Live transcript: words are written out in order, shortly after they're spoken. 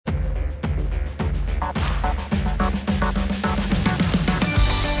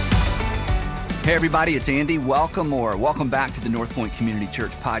Hey everybody, it's Andy. Welcome back to the North Point Community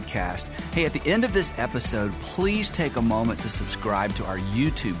Church podcast. Hey, at the end of this episode, please take a moment to subscribe to our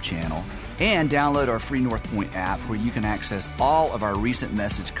YouTube channel and download our free North Point app where you can access all of our recent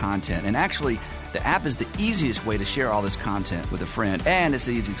message content. And actually, the app is the easiest way to share all this content with a friend, and it's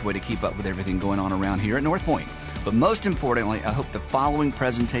the easiest way to keep up with everything going on around here at North Point. But most importantly, I hope the following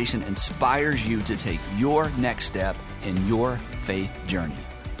presentation inspires you to take your next step in your faith journey.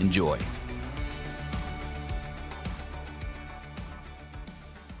 Enjoy.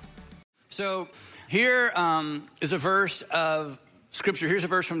 So here is a verse of Scripture. Here's a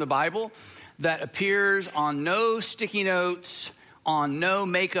verse from the Bible that appears on no sticky notes, on no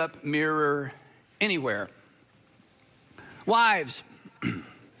makeup mirror, anywhere. Wives. I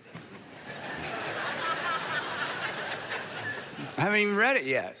haven't even read it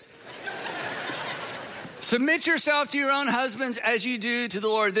yet. Submit yourself to your own husbands as you do to the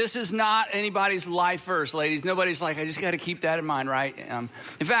Lord. This is not anybody's life verse, ladies. Nobody's like, I just got to keep that in mind, right?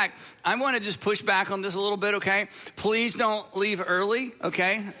 In fact, I want to just push back on this a little bit, okay? Please don't leave early,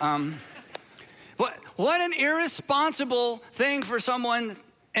 okay? What an irresponsible thing for someone,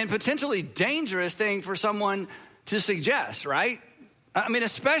 and potentially dangerous thing for someone to suggest, right? I mean,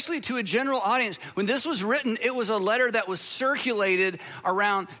 especially to a general audience. When this was written, it was a letter that was circulated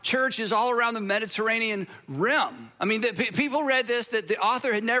around churches all around the Mediterranean rim. I mean, people read this, that the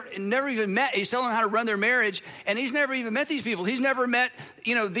author had never even met. He's telling them how to run their marriage, and he's never even met these people. He's never met,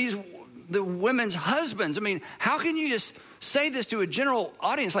 the women's husbands. I mean, how can you just say this to a general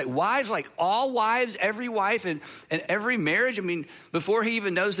audience? Like wives, like all wives, every wife and every marriage? I mean, before he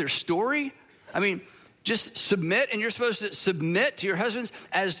even knows their story? I mean, just submit, and you're supposed to submit to your husbands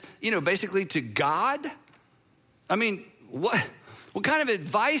as, basically to God? I mean, what kind of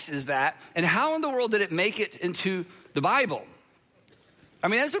advice is that? And how in the world did it make it into the Bible? I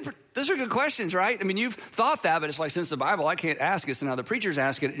mean, those are good questions, right? I mean, you've thought that, but it's like, since the Bible, I can't ask it. So now the preachers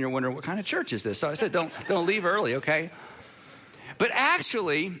ask it, and you're wondering, what kind of church is this? So I said, don't leave early, okay? But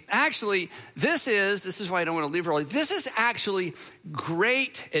actually, this is why I don't want to leave early. This is actually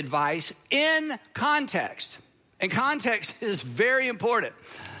great advice in context. And context is very important.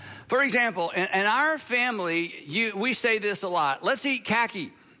 For example, in our family, we say this a lot. Let's eat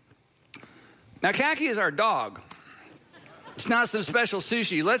Khaki. Now, Khaki is our dog. It's not some special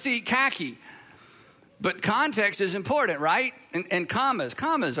sushi. Let's eat Khaki. But context is important, right? And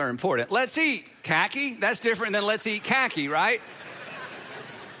commas are important. Let's eat Khaki. That's different than let's eat Khaki, right?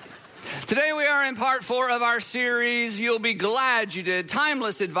 Today we are in part 4 of our series, You'll Be Glad You Did,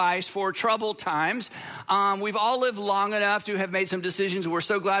 Timeless Advice for Troubled Times. We've all lived long enough to have made some decisions we're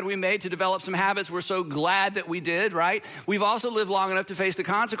so glad we made, to develop some habits we're so glad that we did, right? We've also lived long enough to face the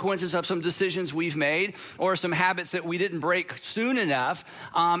consequences of some decisions we've made, or some habits that we didn't break soon enough,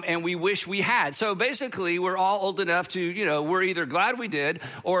 and we wish we had. So basically, we're all old enough to, we're either glad we did,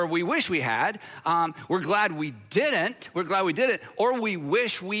 or we wish we had. We're glad we didn't, or we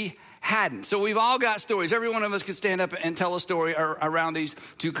wish we hadn't. So we've all got stories. Every one of us could stand up and tell a story around these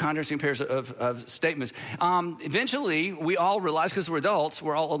two contrasting pairs of statements. Eventually, we all realize, because we're adults,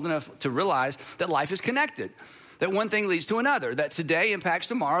 we're all old enough to realize that life is connected. That one thing leads to another, that today impacts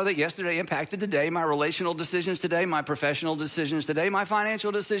tomorrow, that yesterday impacted today, my relational decisions today, my professional decisions today, my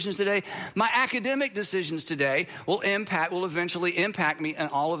financial decisions today, my academic decisions today will eventually impact me in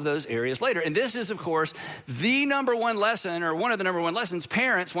all of those areas later. And this is, of course, the number one lesson, or one of the number one lessons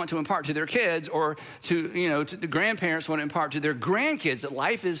parents want to impart to their kids, or to the grandparents want to impart to their grandkids, that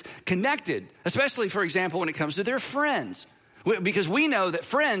life is connected, especially, for example, when it comes to their friends. Because we know that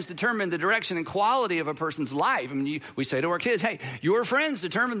friends determine the direction and quality of a person's life. I mean, we say to our kids, hey, your friends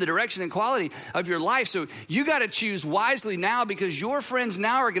determine the direction and quality of your life. So you got to choose wisely now, because your friends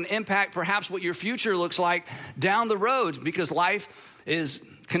now are going to impact perhaps what your future looks like down the road, because life is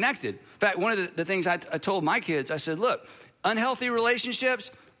connected. In fact, one of the things I told my kids, I said, look, unhealthy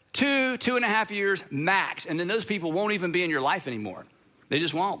relationships, 2.5 years max. And then those people won't even be in your life anymore. They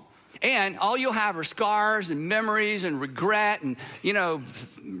just won't. And all you'll have are scars and memories and regret and,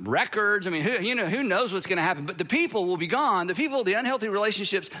 records. I mean, who knows what's going to happen? But the people will be gone. The unhealthy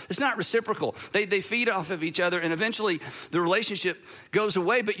relationships, it's not reciprocal. They feed off of each other, and eventually the relationship goes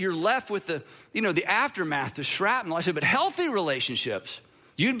away, but you're left with the aftermath, the shrapnel. I said, but healthy relationships,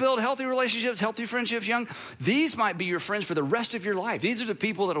 you'd build healthy relationships, healthy friendships, young. These might be your friends for the rest of your life. These are the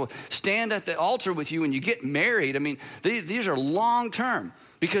people that will stand at the altar with you when you get married. I mean, these are long-term.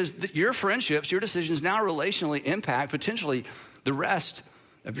 Because your friendships, your decisions now relationally impact potentially the rest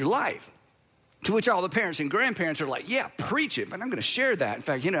of your life. To which all the parents and grandparents are like, yeah, preach it. But I'm going to share that. In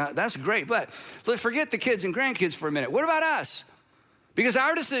fact, that's great. But let's forget the kids and grandkids for a minute. What about us? Because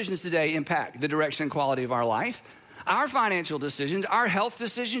our decisions today impact the direction and quality of our life. Our financial decisions, our health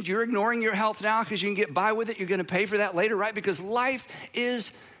decisions, you're ignoring your health now because you can get by with it. You're going to pay for that later, right? Because life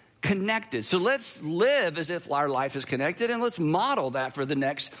is connected. So let's live as if our life is connected, and let's model that for the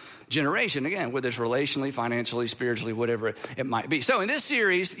next generation. Again, whether it's relationally, financially, spiritually, whatever it might be. So in this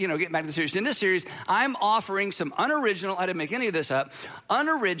series, getting back to the series, in this series, I'm offering some unoriginal, I didn't make any of this up,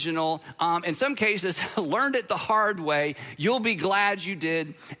 unoriginal, in some cases, learned it the hard way, you'll be glad you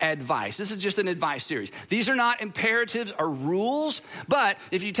did advice. This is just an advice series. These are not imperatives or rules, but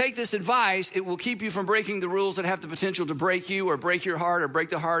if you take this advice, it will keep you from breaking the rules that have the potential to break you or break your heart or break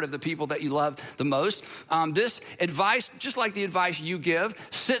the heart of the people that you love the most. This advice, just like the advice you give,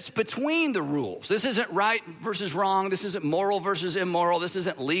 sits between the rules. This isn't right versus wrong. This isn't moral versus immoral. This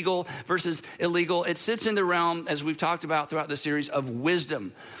isn't legal versus illegal. It sits in the realm, as we've talked about throughout the series, of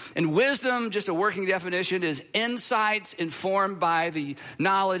wisdom. And wisdom, just a working definition, is insights informed by the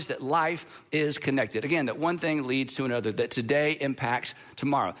knowledge that life is connected. Again, that one thing leads to another, that today impacts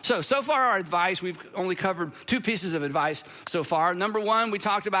tomorrow. So far our advice, we've only covered 2 pieces of advice so far. Number 1 we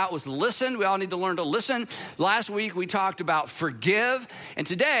talked about was listen. We all need to learn to listen. Last week we talked about forgive. And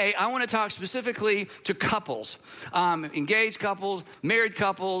today I want to talk specifically to couples, engaged couples, married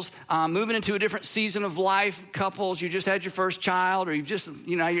couples, moving into a different season of life, couples, you just had your first child, or you've just,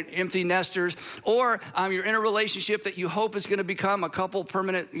 you're empty nesters, or you're in a relationship that you hope is going to become a couple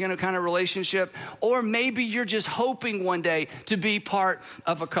permanent, kind of relationship, or maybe you're just hoping one day to be part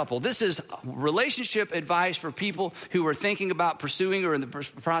of a couple. This is relationship advice for people who are thinking about pursuing or in the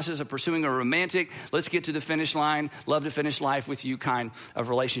process of pursuing a romantic, let's get to the finish line, love to finish life with you kind of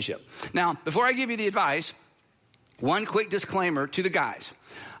relationship. Now, before I give you the advice, one quick disclaimer to the guys.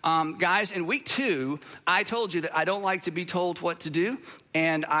 Guys, in week 2, I told you that I don't like to be told what to do,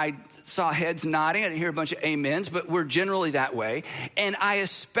 and I saw heads nodding. I didn't hear a bunch of amens, but we're generally that way. And I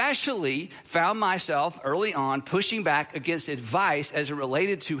especially found myself early on pushing back against advice as it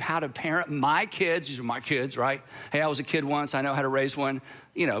related to how to parent my kids. These are my kids, right? Hey, I was a kid once. I know how to raise one.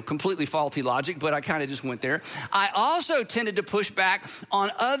 Completely faulty logic, but I kind of just went there. I also tended to push back on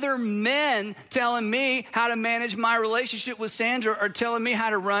other men telling me how to manage my relationship with Sandra or telling me how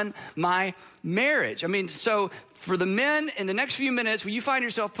to run my marriage. So for the men, in the next few minutes, when you find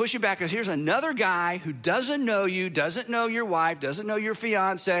yourself pushing back, because here's another guy who doesn't know you, doesn't know your wife, doesn't know your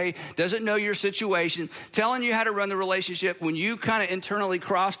fiance, doesn't know your situation, telling you how to run the relationship. When you kind of internally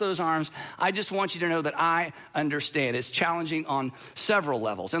cross those arms, I just want you to know that I understand. It's challenging on several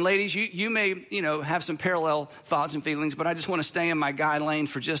levels. And ladies, you may, have some parallel thoughts and feelings, but I just want to stay in my guy lane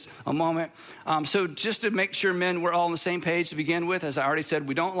for just a moment. So just to make sure, men, we're all on the same page to begin with. As I already said,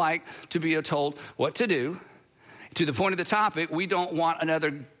 we don't like to be told what to do. To the point of the topic, we don't want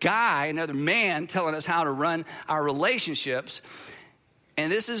another guy, another man telling us how to run our relationships. And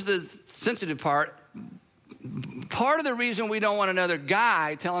this is the sensitive part. Part of the reason we don't want another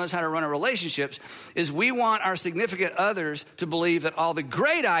guy telling us how to run our relationships is we want our significant others to believe that all the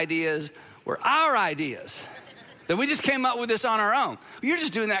great ideas were our ideas. That we just came up with this on our own. You're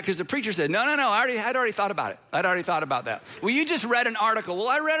just doing that because the preacher said, no, I'd already thought about it. I'd already thought about that. Well, you just read an article. Well,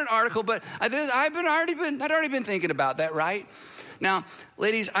 I read an article, but I'd already been thinking about that, right? Now,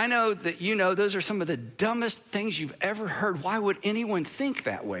 ladies, I know that those are some of the dumbest things you've ever heard. Why would anyone think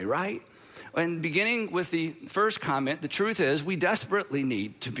that way, right? And beginning with the first comment, the truth is we desperately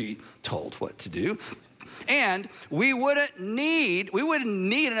need to be told what to do. And we wouldn't need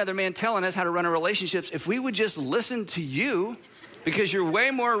another man telling us how to run our relationships if we would just listen to you, because you're way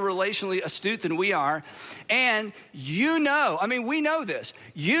more relationally astute than we are. And we know this.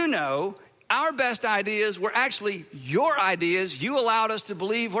 Our best ideas were actually your ideas. You allowed us to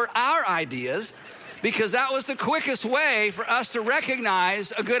believe were our ideas because that was the quickest way for us to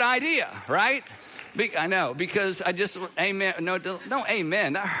recognize a good idea, right? I know, because amen. No, don't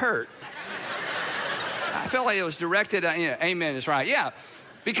amen. That hurt. I felt like it was directed at, amen is right. Yeah,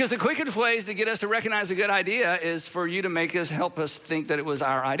 because the quickest ways to get us to recognize a good idea is for you to help us think that it was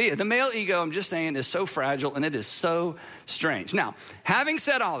our idea. The male ego, I'm just saying, is so fragile and it is so strange. Now, having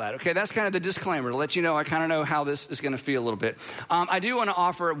said all that, okay, that's kind of the disclaimer to let you know I kind of know how this is going to feel a little bit. I do want to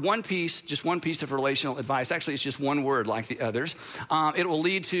offer just one piece of relational advice. Actually, it's just one word like the others. It will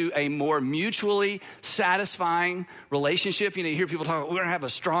lead to a more mutually satisfying relationship. You hear people talk, we're going to have a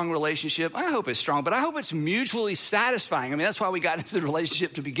strong relationship. I hope it's strong, but I hope it's mutually satisfying. That's why we got into the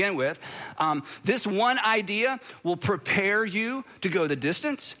relationship to begin with. This one idea will prepare you to go the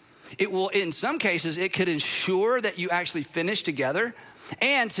distance. It will, in some cases, it could ensure that you actually finish together.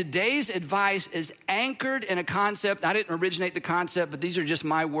 And today's advice is anchored in a concept. I didn't originate the concept, but these are just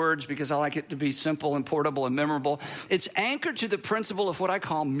my words because I like it to be simple and portable and memorable. It's anchored to the principle of what I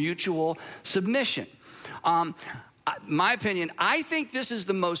call mutual submission. My opinion, I think this is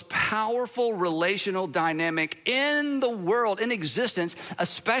the most powerful relational dynamic in the world, in existence,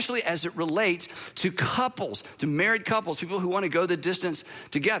 especially as it relates to couples, to married couples, people who want to go the distance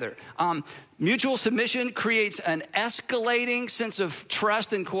together. Mutual submission creates an escalating sense of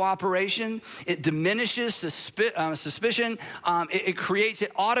trust and cooperation. It diminishes suspicion.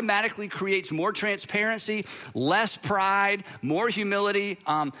 It automatically creates more transparency, less pride, more humility,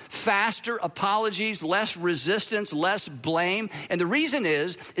 faster apologies, less resistance, less blame. And the reason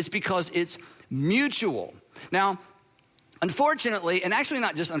is because it's mutual. Now, unfortunately, and actually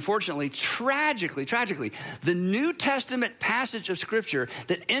not just unfortunately, tragically, the New Testament passage of Scripture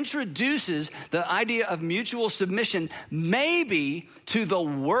that introduces the idea of mutual submission maybe to the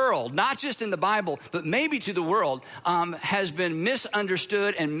world, not just in the Bible, but maybe to the world, has been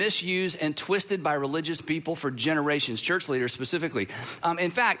misunderstood and misused and twisted by religious people for generations, church leaders specifically. In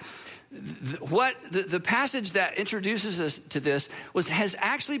fact, the passage that introduces us to this has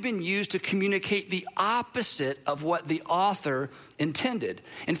actually been used to communicate the opposite of what the author intended.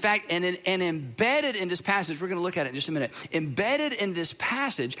 In fact, and embedded in this passage, we're going to look at it in just a minute, embedded in this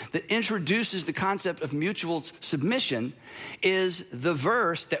passage that introduces the concept of mutual submission is the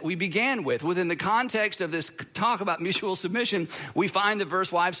verse that we began with. Within the context of this talk about mutual submission, we find the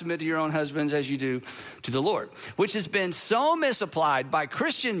verse, wives, submit to your own husbands as you do to the Lord, which has been so misapplied by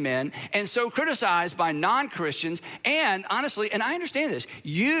Christian men and so criticized by non-Christians, and honestly, and I understand this,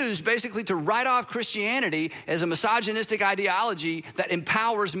 used basically to write off Christianity as a misogynistic ideology that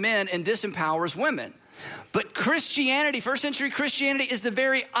empowers men and disempowers women. But Christianity, first century Christianity, is the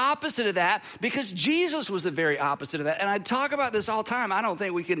very opposite of that because Jesus was the very opposite of that. And I talk about this all the time. I don't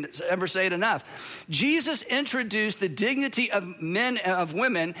think we can ever say it enough. Jesus introduced the dignity of men, of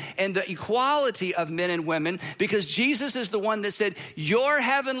women, and the equality of men and women because Jesus is the one that said, your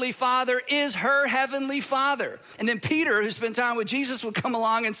heavenly Father is her heavenly Father. And then Peter, who spent time with Jesus, would come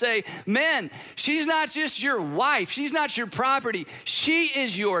along and say, men, she's not just your wife. She's not your property. She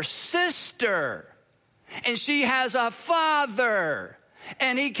is your sister. And she has a father,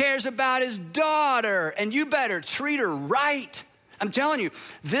 and he cares about his daughter, and you better treat her right. I'm telling you,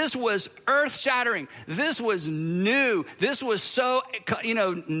 this was earth-shattering. This was new. This was so,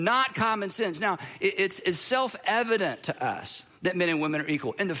 not common sense. Now, it's self-evident to us that men and women are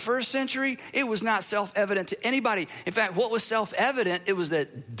equal. In the first century, it was not self-evident to anybody. In fact, what was self-evident, it was that,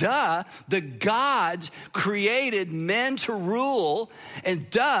 the gods created men to rule, and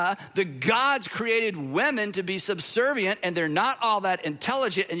the gods created women to be subservient, and they're not all that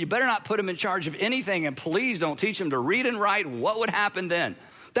intelligent, and you better not put them in charge of anything, and please don't teach them to read and write. What would happen then?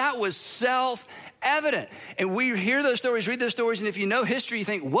 That was self-evident. And we hear those stories, read those stories, and if you know history, you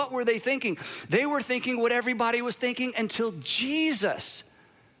think, what were they thinking? They were thinking what everybody was thinking until Jesus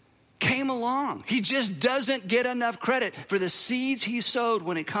came along. He just doesn't get enough credit for the seeds he sowed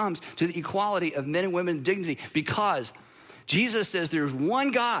when it comes to the equality of men and women's dignity, because Jesus says there's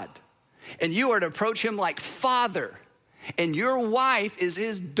one God, and you are to approach him like Father, and your wife is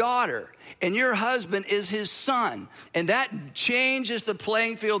his daughter, and your husband is his son. And that changes the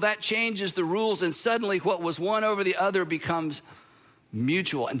playing field, that changes the rules, and suddenly what was one over the other becomes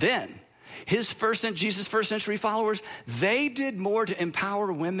mutual. And then Jesus' first century followers, they did more to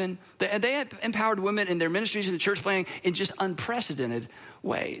empower women. They had empowered women in their ministries and the church planting in just unprecedented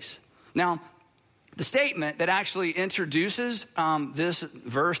ways. Now, the statement that actually introduces this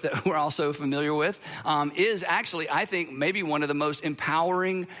verse that we're all so familiar with is actually, I think, maybe one of the most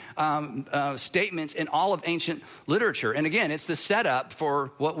empowering statements in all of ancient literature. And again, it's the setup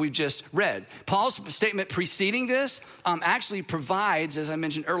for what we just read. Paul's statement preceding this actually provides, as I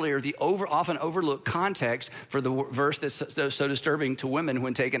mentioned earlier, the often overlooked context for the verse that's so disturbing to women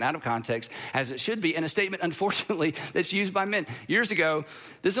when taken out of context, as it should be, and a statement, unfortunately, that's used by men. Years ago,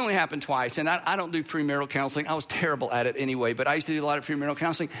 this only happened twice, and I don't do premarital counseling. I was terrible at it anyway, but I used to do a lot of premarital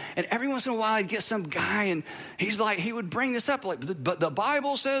counseling. And every once in a while, I'd get some guy, and he would bring this up, like, but the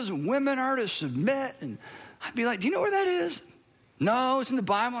Bible says women are to submit. And I'd be like, do you know where that is? No, it's in the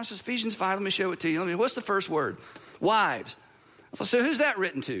Bible. It's Ephesians 5. Let me show it to you. What's the first word? Wives. So who's that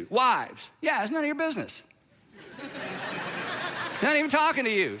written to? Wives. Yeah, it's none of your business. Not even talking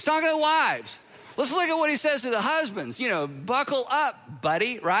to you. It's talking to the wives. Let's look at what he says to the husbands. Buckle up,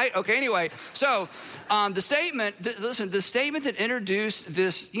 buddy, right? Okay, anyway, so the statement that introduced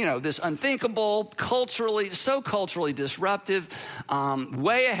this, this unthinkable, so culturally disruptive,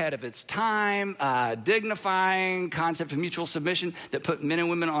 way ahead of its time, dignifying concept of mutual submission that put men and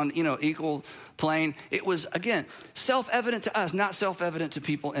women on, equal plane. It was, again, self-evident to us, not self-evident to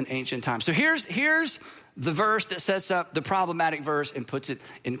people in ancient times. So here's the verse that sets up the problematic verse and puts it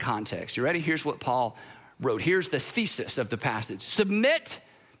in context. You ready? Here's what Paul wrote. Here's the thesis of the passage. Submit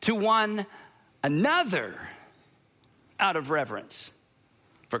to one another out of reverence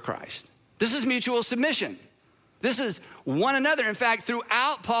for Christ. This is mutual submission. This is one another. In fact,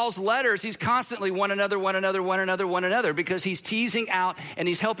 throughout Paul's letters, he's constantly one another, because he's teasing out and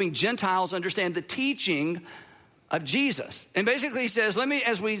he's helping Gentiles understand the teaching of Jesus. And basically he says,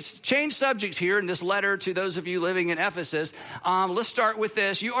 as we change subjects here in this letter to those of you living in Ephesus, let's start with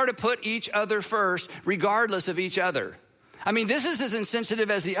this. You are to put each other first, regardless of each other. I mean, this is as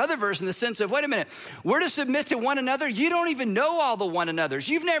insensitive as the other verse in the sense of, wait a minute, we're to submit to one another. You don't even know all the one another's.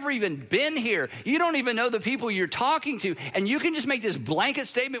 You've never even been here. You don't even know the people you're talking to. And you can just make this blanket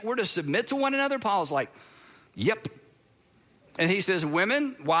statement, we're to submit to one another. Paul's like, yep. And he says,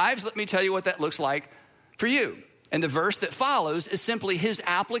 women, wives, let me tell you what that looks like for you. And the verse that follows is simply his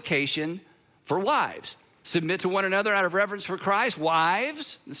application for wives. Submit to one another out of reverence for Christ.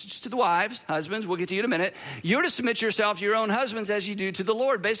 Wives, this is just to the wives, husbands, we'll get to you in a minute. You're to submit yourself to your own husbands as you do to the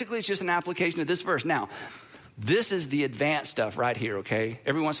Lord. Basically, it's just an application of this verse. Now, this is the advanced stuff right here, okay?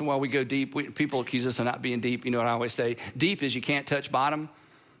 Every once in a while we go deep. People accuse us of not being deep. You know what I always say? Deep is you can't touch bottom.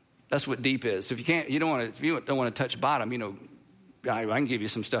 That's what deep is. So if you don't want to touch bottom, I can give you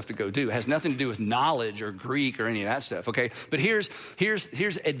some stuff to go do. It has nothing to do with knowledge or Greek or any of that stuff, okay? But here's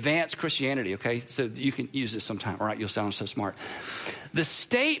advanced Christianity, okay? So you can use this sometime, all right? You'll sound so smart. The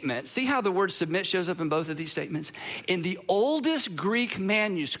statement, see how the word submit shows up in both of these statements? In the oldest Greek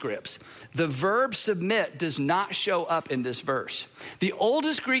manuscripts, the verb submit does not show up in this verse. The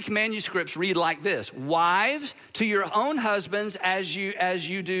oldest Greek manuscripts read like this: wives, to your own husbands as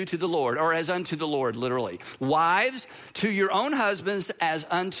you do to the Lord, or as unto the Lord, literally. Wives, to your own husbands as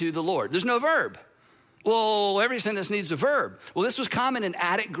unto the Lord. There's no verb. Well, every sentence needs a verb. Well, this was common in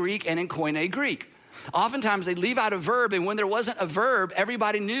Attic Greek and in Koine Greek. Oftentimes they leave out a verb, and when there wasn't a verb,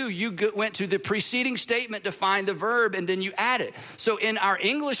 everybody knew you went to the preceding statement to find the verb, and then you add it. So in our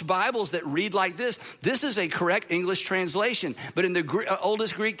English Bibles that read like this is a correct English translation. But in the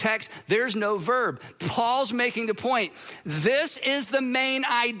oldest Greek text, there's no verb. Paul's making the point. This is the main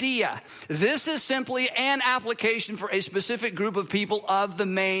idea. This is simply an application for a specific group of people of the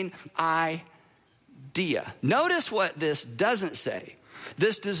main idea. Notice what this doesn't say.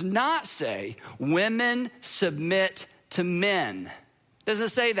 This does not say women submit to men. It doesn't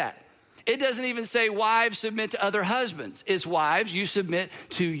say that. It doesn't even say wives submit to other husbands. It's wives, you submit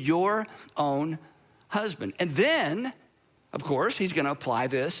to your own husband. And then, of course, he's going to apply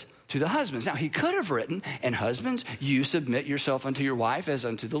this to the husbands. Now, he could have written, and husbands, you submit yourself unto your wife as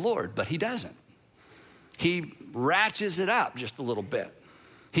unto the Lord, but he doesn't. He ratchets it up just a little bit.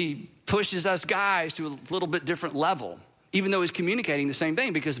 He pushes us guys to a little bit different level, even though he's communicating the same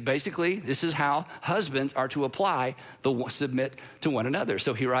thing, because basically this is how husbands are to apply the submit to one another.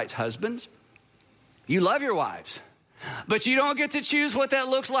 So he writes, husbands, you love your wives, but you don't get to choose what that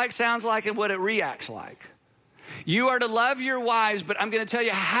looks like, sounds like, and what it reacts like. You are to love your wives, but I'm going to tell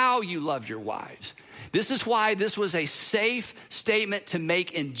you how you love your wives. This is why this was a safe statement to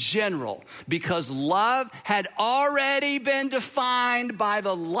make in general, because love had already been defined by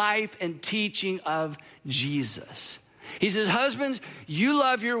the life and teaching of Jesus. He says, husbands, you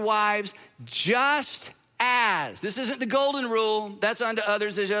love your wives just as. This isn't the golden rule. That's unto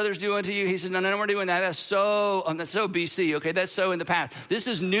others as others do unto you. He says, no, we're doing that. That's so BC, okay? That's so in the past. This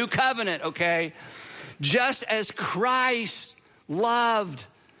is new covenant, okay? Just as Christ loved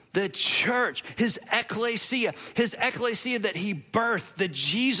the church, his ecclesia that he birthed, the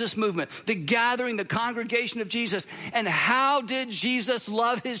Jesus movement, the gathering, the congregation of Jesus. And how did Jesus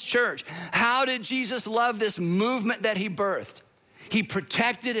love his church? How did Jesus love this movement that he birthed? He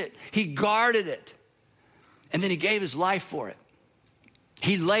protected it. He guarded it. And then he gave his life for it.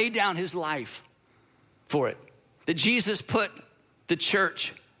 He laid down his life for it. That Jesus put the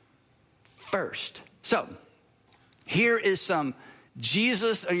church first. So here is some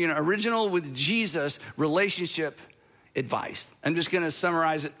Jesus, original with Jesus relationship advice. I'm just going to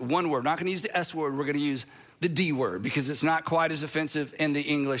summarize it one word. I'm not going to use the S word. We're going to use the D word because it's not quite as offensive in the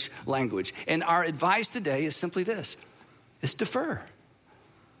English language. And our advice today is simply this. It's defer.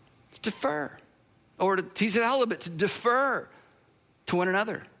 It's defer. Or to tease it out a little bit, to defer to one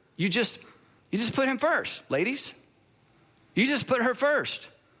another. You just You just put him first. Ladies, you just put her first.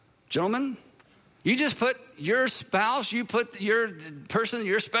 Gentlemen, you just put your spouse, you put your person,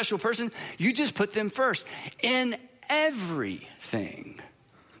 your special person, you just put them first in everything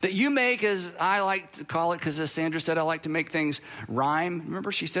that you make, as I like to call it, because as Sandra said, I like to make things rhyme.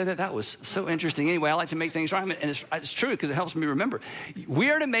 Remember she said that? That was so interesting. Anyway, I like to make things rhyme, and it's true because it helps me remember. We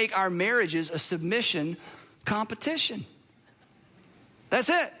are to make our marriages a submission competition. That's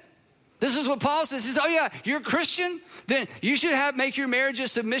it. This is what Paul says. He says, oh yeah, you're a Christian? Then you should make your marriage a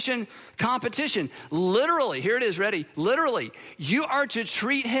submission competition. Literally, here it is, ready? Literally, you are to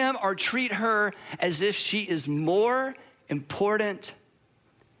treat him or treat her as if she is more important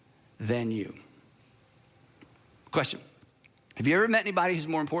than you. Question: have you ever met anybody who's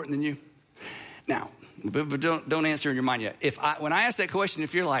more important than you? Now, but don't answer in your mind yet. When I ask that question,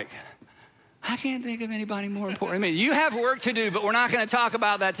 if you're like, I can't think of anybody more important. I mean, you have work to do, but we're not going to talk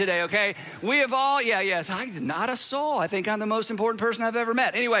about that today, okay? We have all, not a soul. I think I'm the most important person I've ever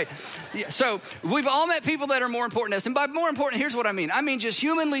met. Anyway, so we've all met people that are more important than us. And by more important, here's what I mean. I mean, just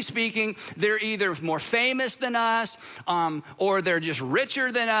humanly speaking, they're either more famous than us, or they're just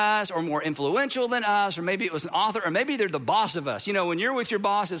richer than us, or more influential than us, or maybe it was an author, or maybe they're the boss of us. You know, when you're with your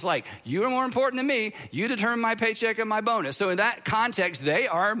boss, it's like, you are more important than me. You determine my paycheck and my bonus. So in that context, they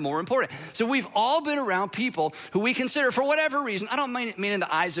are more important. So we've all been around people who we consider, for whatever reason, I don't mean in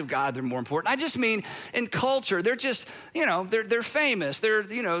the eyes of God they're more important. I just mean in culture, they're just, they're famous. They're,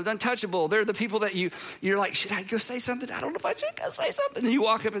 untouchable. They're the people that you're like, should I go say something? I don't know if I should go say something. And you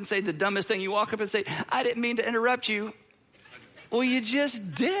walk up and say the dumbest thing. You walk up and say, I didn't mean to interrupt you. Well, you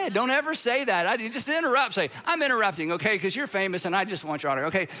just did. Don't ever say that. You just interrupt. Say, I'm interrupting, okay, because you're famous and I just want your honor.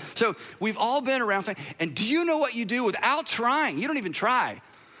 Okay, so we've all been around. And do you know what you do without trying? You don't even try.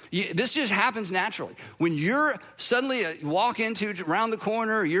 This just happens naturally. When you're suddenly walk into around the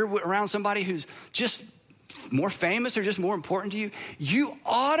corner, or you're around somebody who's just more famous or just more important to you, you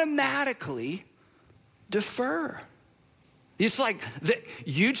automatically defer. It's like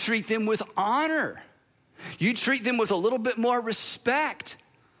you treat them with honor. You treat them with a little bit more respect.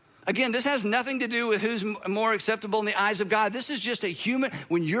 Again, this has nothing to do with who's more acceptable in the eyes of God. This is just a human.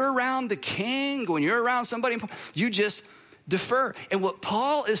 When you're around the king, when you're around somebody, you just defer. And what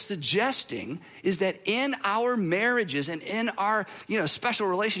Paul is suggesting is that in our marriages and in our, special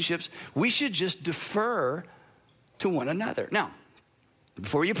relationships, we should just defer to one another. Now,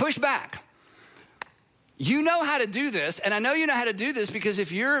 before you push back, you know how to do this, and I know you know how to do this because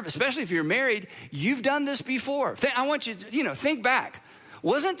especially if you're married, you've done this before. I want you to, think back.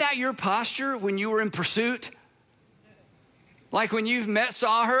 Wasn't that your posture when you were in pursuit? Like when you've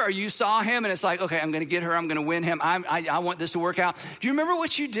saw her, or you saw him, and it's like, okay, I'm going to get her. I'm going to win him. I want this to work out. Do you remember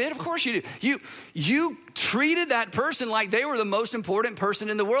what you did? Of course you do. You treated that person like they were the most important person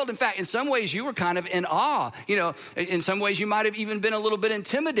in the world. In fact, in some ways, you were kind of in awe. In some ways, you might have even been a little bit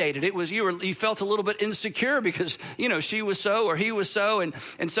intimidated. It was you felt a little bit insecure because she was so or he was so,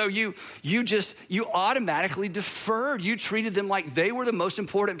 and so you automatically deferred. You treated them like they were the most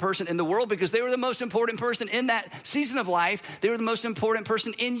important person in the world because they were the most important person in that season of life. They were the most important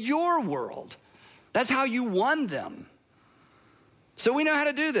person in your world. That's how you won them. So we know how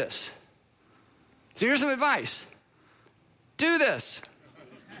to do this. So here's some advice. Do this.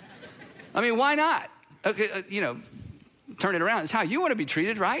 I mean, why not? Okay, turn it around. It's how you want to be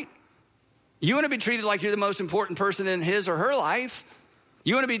treated, right? You want to be treated like you're the most important person in his or her life.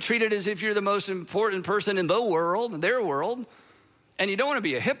 You want to be treated as if you're the most important person in the world, their world. And you don't want to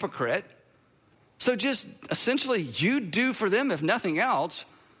be a hypocrite. So just essentially you do for them, if nothing else,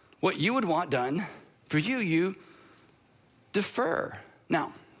 what you would want done for you. You defer.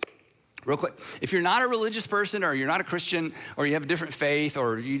 Now, real quick, if you're not a religious person or you're not a Christian or you have a different faith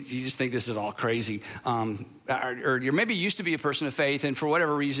or you just think this is all crazy, or you're maybe used to be a person of faith and for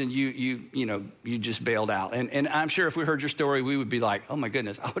whatever reason you just bailed out. And I'm sure if we heard your story, we would be like, oh my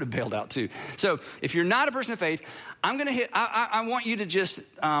goodness, I would have bailed out too. So if you're not a person of faith, I want you to just,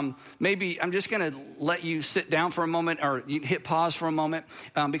 I'm just going to let you sit down for a moment or you hit pause for a moment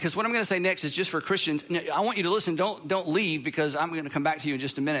because what I'm going to say next is just for Christians. I want you to listen. Don't leave because I'm going to come back to you in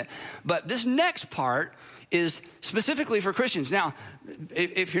just a minute. But this next part is specifically for Christians. Now,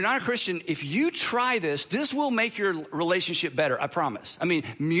 if you're not a Christian, if you try this will make your relationship better, I promise. I mean,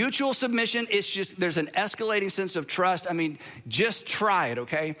 mutual submission, there's an escalating sense of trust. I mean, just try it,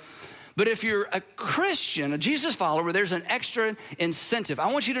 okay? But if you're a Christian, a Jesus follower, there's an extra incentive.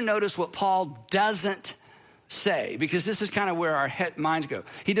 I want you to notice what Paul doesn't say, because this is kind of where our minds go.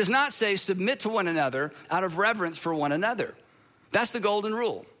 He does not say submit to one another out of reverence for one another. That's the golden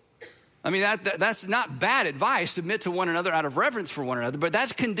rule. I mean, that's not bad advice, submit to one another out of reverence for one another, but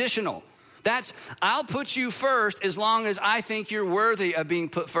that's conditional. I'll put you first as long as I think you're worthy of being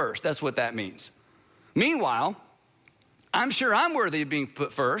put first. That's what that means. Meanwhile, I'm sure I'm worthy of being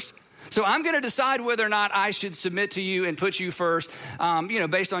put first. So I'm going to decide whether or not I should submit to you and put you first,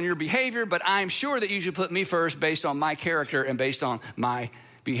 based on your behavior. But I'm sure that you should put me first based on my character and based on my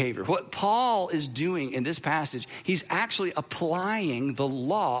behavior. What Paul is doing in this passage, he's actually applying the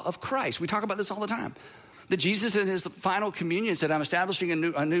law of Christ. We talk about this all the time. That Jesus in his final communion said, I'm establishing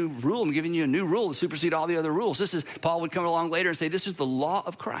a new rule. I'm giving you a new rule to supersede all the other rules. Paul would come along later and say, this is the law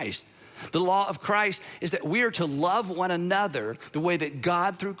of Christ. The law of Christ is that we are to love one another the way that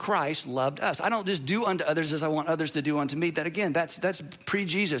God through Christ loved us. I don't just do unto others as I want others to do unto me. That's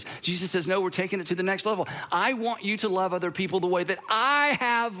pre-Jesus. Jesus says, no, we're taking it to the next level. I want you to love other people the way that I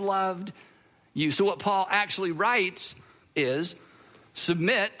have loved you. So what Paul actually writes is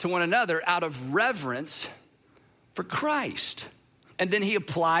submit to one another out of reverence for Christ. And then he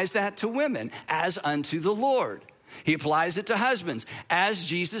applies that to women as unto the Lord. He applies it to husbands, as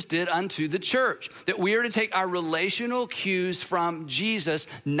Jesus did unto the church, that we are to take our relational cues from Jesus,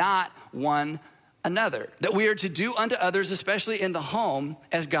 not one another. That we are to do unto others, especially in the home,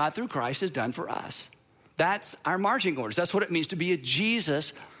 as God through Christ has done for us. That's our marching orders. That's what it means to be a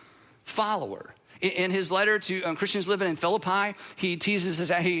Jesus follower. In his letter to Christians living in Philippi, he teases this,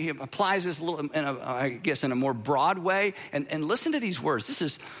 he applies this in a more broad way. And listen to these words. This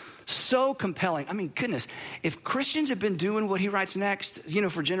is so compelling. I mean, goodness, if Christians have been doing what he writes next,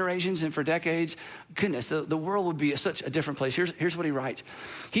 for generations and for decades, goodness, the world would be such a different place. Here's what he writes.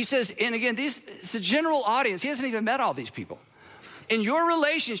 He says, and again, it's a general audience. He hasn't even met all these people. In your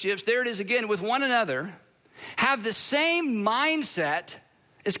relationships, there it is again, with one another, have the same mindset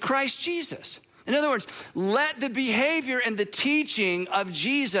as Christ Jesus. In other words, let the behavior and the teaching of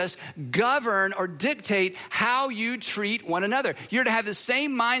Jesus govern or dictate how you treat one another. You're to have the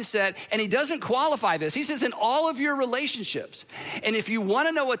same mindset, and he doesn't qualify this. He says in all of your relationships. And if you want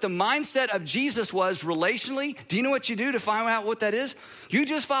to know what the mindset of Jesus was relationally, do you know what you do to find out what that is? You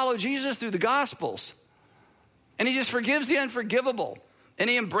just follow Jesus through the Gospels. And he just forgives the unforgivable, and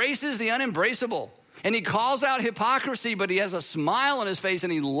he embraces the unembraceable. And he calls out hypocrisy, but he has a smile on his face,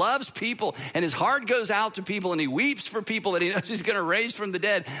 and he loves people, and his heart goes out to people, and he weeps for people that he knows he's going to raise from the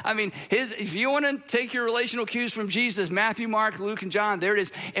dead. I mean, if you want to take your relational cues from Jesus, Matthew, Mark, Luke, and John, there it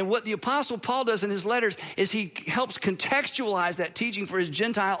is. And what the Apostle Paul does in his letters is he helps contextualize that teaching for his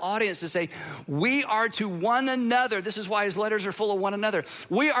Gentile audience to say, we are to one another. This is why his letters are full of one another.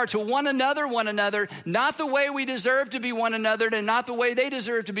 We are to one another, not the way we deserve to be one another, and not the way they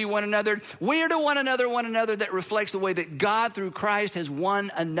deserve to be one another. We are to one another that reflects the way that God through Christ has one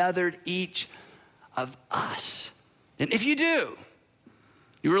anothered each of us. And if you do,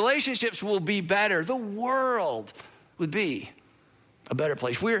 your relationships will be better. The world would be a better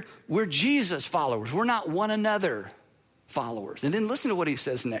place. We're Jesus followers. We're not one another followers. And then listen to what he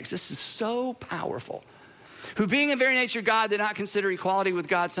says next. This is so powerful. Who being in very nature God did not consider equality with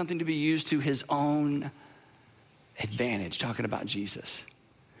God something to be used to his own advantage. Talking about Jesus.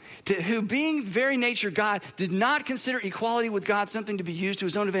 Who being very nature God did not consider equality with God something to be used to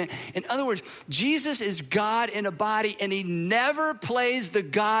his own advantage. In other words, Jesus is God in a body, and he never plays the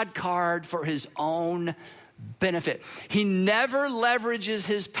God card for his own benefit. He never leverages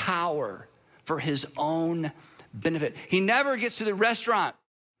his power for his own benefit. He never gets to the restaurant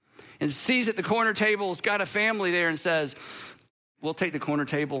and sees at the corner table, has got a family there and says, we'll take the corner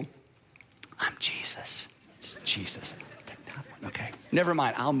table. I'm Jesus. It's Jesus. Okay, never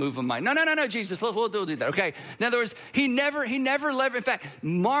mind. I'll move them. No, Jesus, we'll do that. Okay. In other words, he never leveraged. In fact,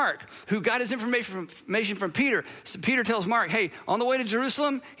 Mark, who got his information from Peter, Peter tells Mark, hey, on the way to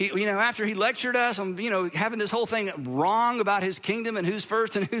Jerusalem, after he lectured us on, having this whole thing wrong about his kingdom and who's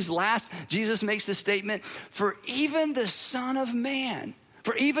first and who's last, Jesus makes this statement, for even the Son of Man,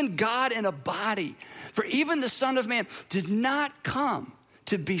 for even God in a body, for even the Son of Man did not come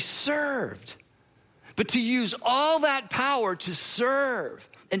to be served, but to use all that power to serve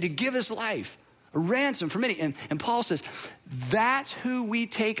and to give his life a ransom for many. And Paul says, that's who we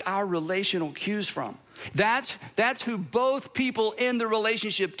take our relational cues from. That's who both people in the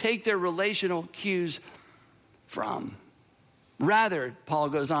relationship take their relational cues from. Rather, Paul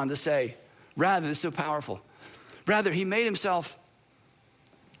goes on to say, this is so powerful. Rather, he made himself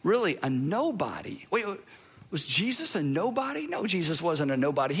really a nobody. Wait, was Jesus a nobody? No, Jesus wasn't a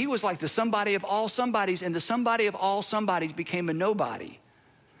nobody. He was like the somebody of all somebodies, and the somebody of all somebodies became a nobody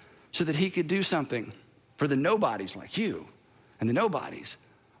so that he could do something for the nobodies like you and the nobodies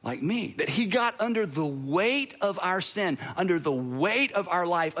like me, that he got under the weight of our sin, under the weight of our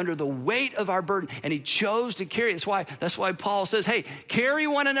life, under the weight of our burden, and he chose to carry it. That's why Paul says, hey, carry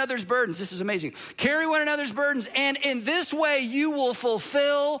one another's burdens. This is amazing. Carry one another's burdens, and in this way you will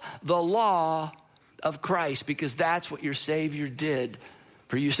fulfill the law of Christ, because that's what your Savior did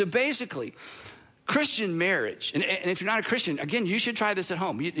for you. So basically, Christian marriage, and if you're not a Christian, again, you should try this at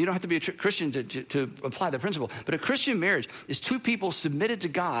home. You don't have to be a Christian to apply the principle. But a Christian marriage is two people submitted to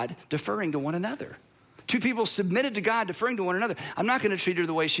God, deferring to one another. Two people submitted to God, deferring to one another. I'm not going to treat her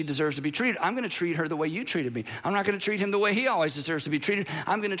the way she deserves to be treated. I'm going to treat her the way you treated me. I'm not going to treat him the way he always deserves to be treated.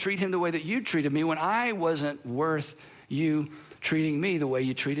 I'm going to treat him the way that you treated me when I wasn't worth you treating me the way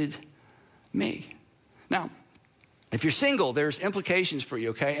you treated me. Now, if you're single, there's implications for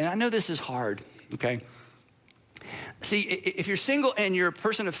you, okay? And I know this is hard. Okay. See, if you're single and you're a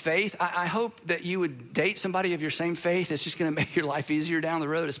person of faith, I hope that you would date somebody of your same faith. It's just going to make your life easier down the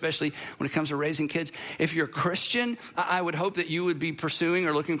road, especially when it comes to raising kids. If you're a Christian, I would hope that you would be pursuing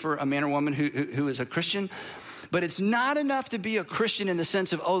or looking for a man or woman who is a Christian. But it's not enough to be a Christian in the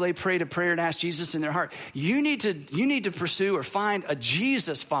sense of, they prayed a prayer and asked Jesus in their heart. You need to pursue or find a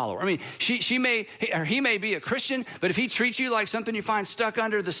Jesus follower. I mean, he may be a Christian, but if he treats you like something you find stuck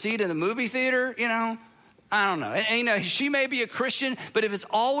under the seat in the movie theater, I don't know. And, she may be a Christian, but if it's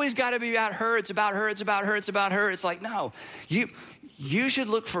always got to be about her, it's about her, it's about her, it's about her, it's like, no. You should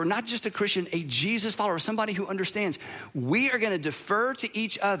look for not just a Christian, a Jesus follower, somebody who understands we are going to defer to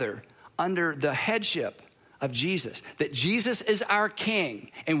each other under the headship of Jesus, that Jesus is our king,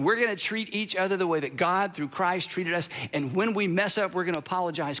 and we're going to treat each other the way that God through Christ treated us. And when we mess up, we're going to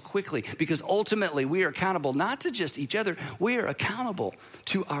apologize quickly, because ultimately we are accountable not to just each other, we are accountable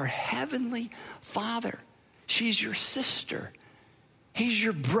to our heavenly Father. She's your sister, he's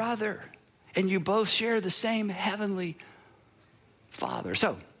your brother, and you both share the same heavenly Father.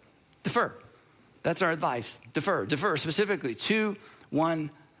 So defer. That's our advice. Defer specifically to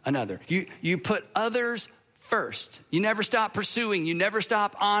one another. You put others first. You never stop pursuing. You never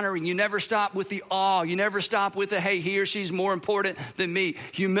stop honoring. You never stop with the awe. You never stop with the, hey, he or she's more important than me.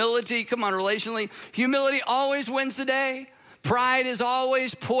 Humility, come on, relationally. Humility always wins the day. Pride is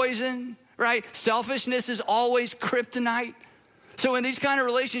always poison, right? Selfishness is always kryptonite. So in these kind of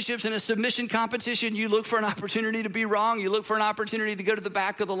relationships, in a submission competition, you look for an opportunity to be wrong. You look for an opportunity to go to the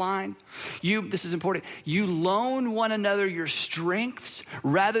back of the line. This is important. You loan one another your strengths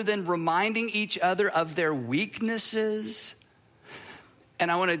rather than reminding each other of their weaknesses. And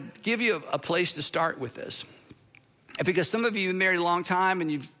I want to give you a place to start with this. Because some of you have been married a long time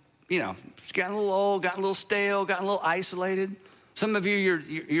and you've gotten a little old, gotten a little stale, gotten a little isolated. Some of you,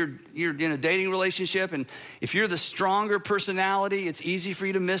 you're in a dating relationship, and if you're the stronger personality, it's easy for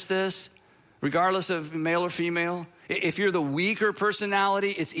you to miss this, regardless of male or female. If you're the weaker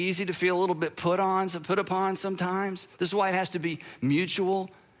personality, it's easy to feel a little bit put upon sometimes. This is why it has to be mutual.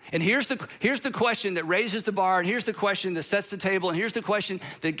 And here's the question that raises the bar, and here's the question that sets the table, and here's the question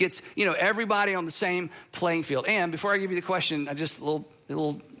that gets everybody on the same playing field. And before I give you the question, a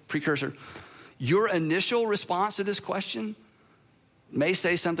little precursor. Your initial response to this question may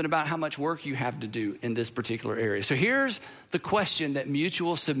say something about how much work you have to do in this particular area. So here's the question that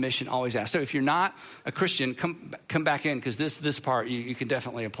mutual submission always asks. So if you're not a Christian, come back in, because this part you can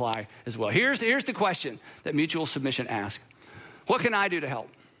definitely apply as well. Here's the question that mutual submission asks. What can I do to help?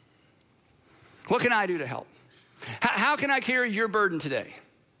 What can I do to help? How can I carry your burden today?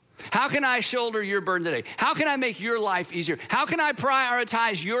 How can I shoulder your burden today? How can I make your life easier? How can I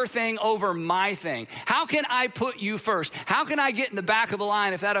prioritize your thing over my thing? How can I put you first? How can I get in the back of the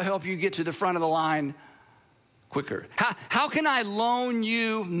line if that'll help you get to the front of the line quicker? How can I loan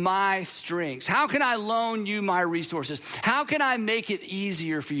you my strengths? How can I loan you my resources? How can I make it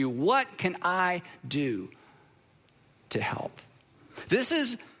easier for you? What can I do to help? This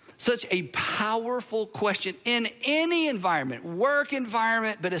is such a powerful question in any environment, work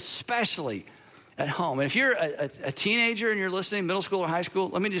environment, but especially at home. And if you're a teenager and you're listening, middle school or high school,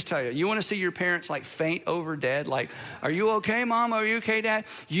 let me just tell you want to see your parents like faint over dead, like, are you okay, Mom? Are you okay, Dad?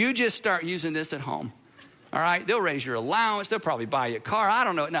 You just start using this at home. All right, they'll raise your allowance. They'll probably buy you a car. I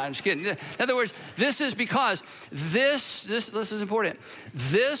don't know. No, I'm just kidding. In other words, this is because this is important.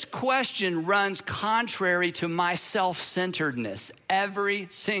 This question runs contrary to my self-centeredness every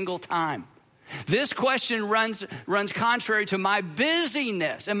single time. This question runs contrary to my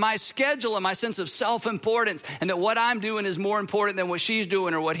busyness and my schedule and my sense of self-importance, and that what I'm doing is more important than what she's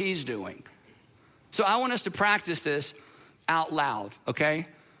doing or what he's doing. So I want us to practice this out loud, okay?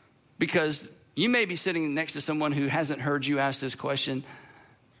 Because you may be sitting next to someone who hasn't heard you ask this question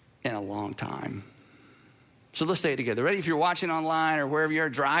in a long time. So let's say it together. Ready? If you're watching online or wherever you are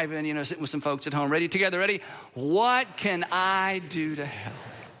driving, sitting with some folks at home. Ready? Together. Ready? What can I do to help?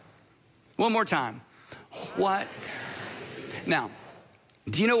 One more time. What? Now,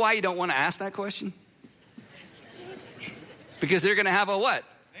 do you know why you don't want to ask that question? Because they're going to have a what?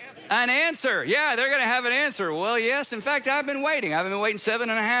 An answer. Yeah, they're going to have an answer. Well, yes. In fact, I've been waiting. I've been waiting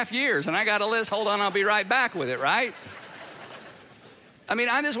 7.5 years, and I got a list. Hold on, I'll be right back with it, right? I mean,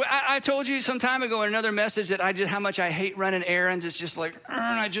 I told you some time ago in another message that how much I hate running errands. It's just like,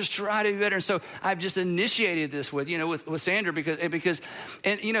 I just try to be better. And so I've just initiated this with Sandra because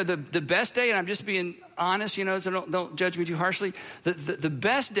the best day, and I'm just being honest, so don't judge me too harshly. The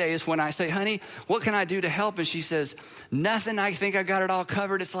best day is when I say, honey, what can I do to help? And she says, nothing. I think I got it all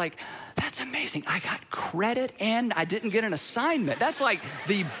covered. It's like, that's amazing. I got credit and I didn't get an assignment. That's like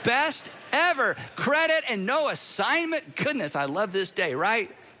the best ever. Credit and no assignment. Goodness, I love this day,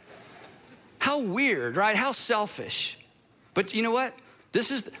 right? How weird, right? How selfish. But you know what? This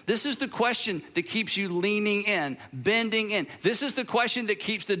is the question that keeps you leaning in, bending in. This is the question that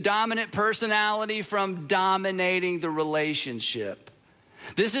keeps the dominant personality from dominating the relationship.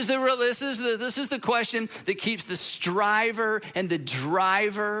 This is the question that keeps the striver and the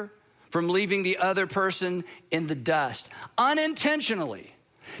driver from leaving the other person in the dust unintentionally.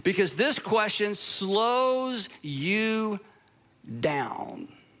 Because this question slows you down.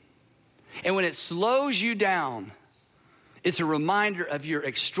 And when it slows you down, it's a reminder of your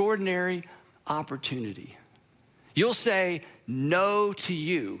extraordinary opportunity. You'll say no to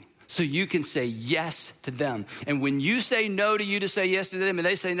you so you can say yes to them. And when you say no to you to say yes to them, and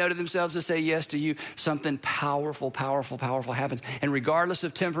they say no to themselves to say yes to you, something powerful, powerful, powerful happens. And regardless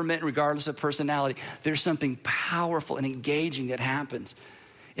of temperament, regardless of personality, there's something powerful and engaging that happens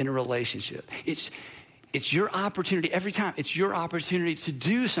in a relationship. It's your opportunity every time. It's your opportunity to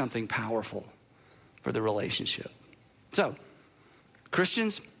do something powerful for the relationship. So,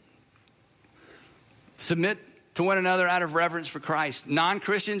 Christians, submit to one another out of reverence for Christ.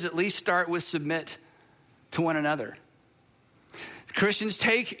 Non-Christians, at least start with submit to one another. Christians,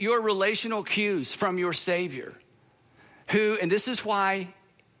 take your relational cues from your Savior, who, and this is why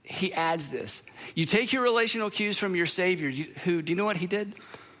he adds this. You take your relational cues from your Savior, who, do you know what he did?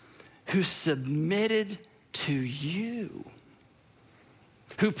 Who submitted to you,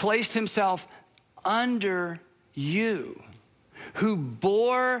 who placed himself under you, who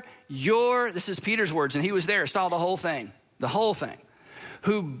bore this is Peter's words, and he was there, saw the whole thing,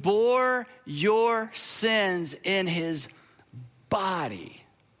 who bore your sins in his body,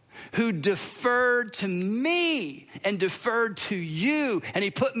 who deferred to me and deferred to you, and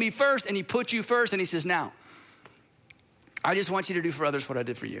he put me first and he put you first, and he says, now, I just want you to do for others what I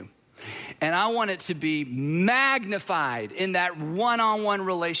did for you. And I want it to be magnified in that one-on-one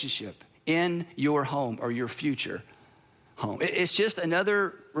relationship in your home or your future home. It's just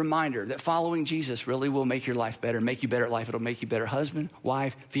another reminder that following Jesus really will make your life better, make you better at life. It'll make you better husband,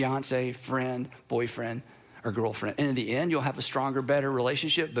 wife, fiance, friend, boyfriend, or girlfriend. And in the end, you'll have a stronger, better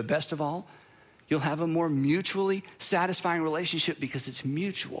relationship. But best of all, you'll have a more mutually satisfying relationship because it's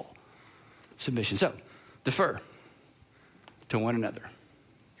mutual submission. So, defer to one another.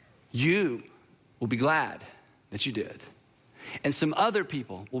 You will be glad that you did. And some other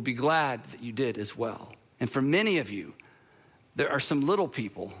people will be glad that you did as well. And for many of you, there are some little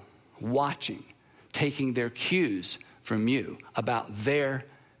people watching, taking their cues from you about their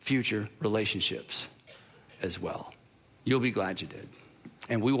future relationships as well. You'll be glad you did.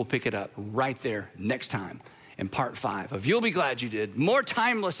 And we will pick it up right there next time in part 5 of You'll Be Glad You Did, more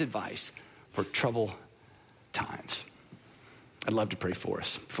timeless advice for troubled times. I'd love to pray for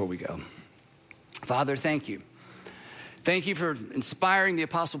us before we go. Father, thank you. Thank you for inspiring the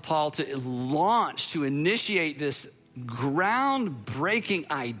Apostle Paul to initiate this groundbreaking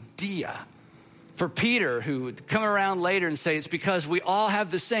idea for Peter, who would come around later and say, it's because we all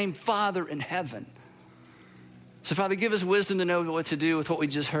have the same Father in heaven. So Father, give us wisdom to know what to do with what we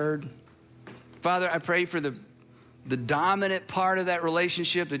just heard. Father, I pray for the dominant part of that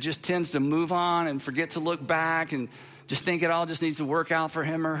relationship that just tends to move on and forget to look back and just think it all just needs to work out for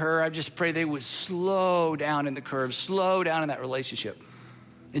him or her. I just pray they would slow down in the curve, slow down in that relationship,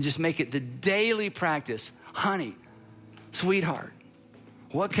 and just make it the daily practice. Honey, sweetheart,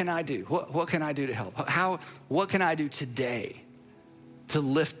 what can I do? What can I do to help? What can I do today to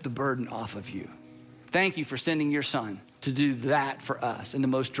lift the burden off of you? Thank you for sending your son to do that for us in the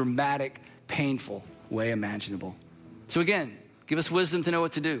most dramatic, painful way imaginable. So again, give us wisdom to know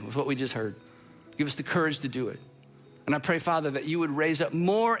what to do with what we just heard. Give us the courage to do it. And I pray, Father, that you would raise up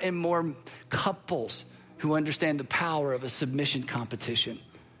more and more couples who understand the power of a submission competition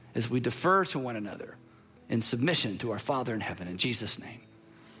as we defer to one another in submission to our Father in heaven. In Jesus' name,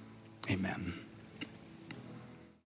 amen.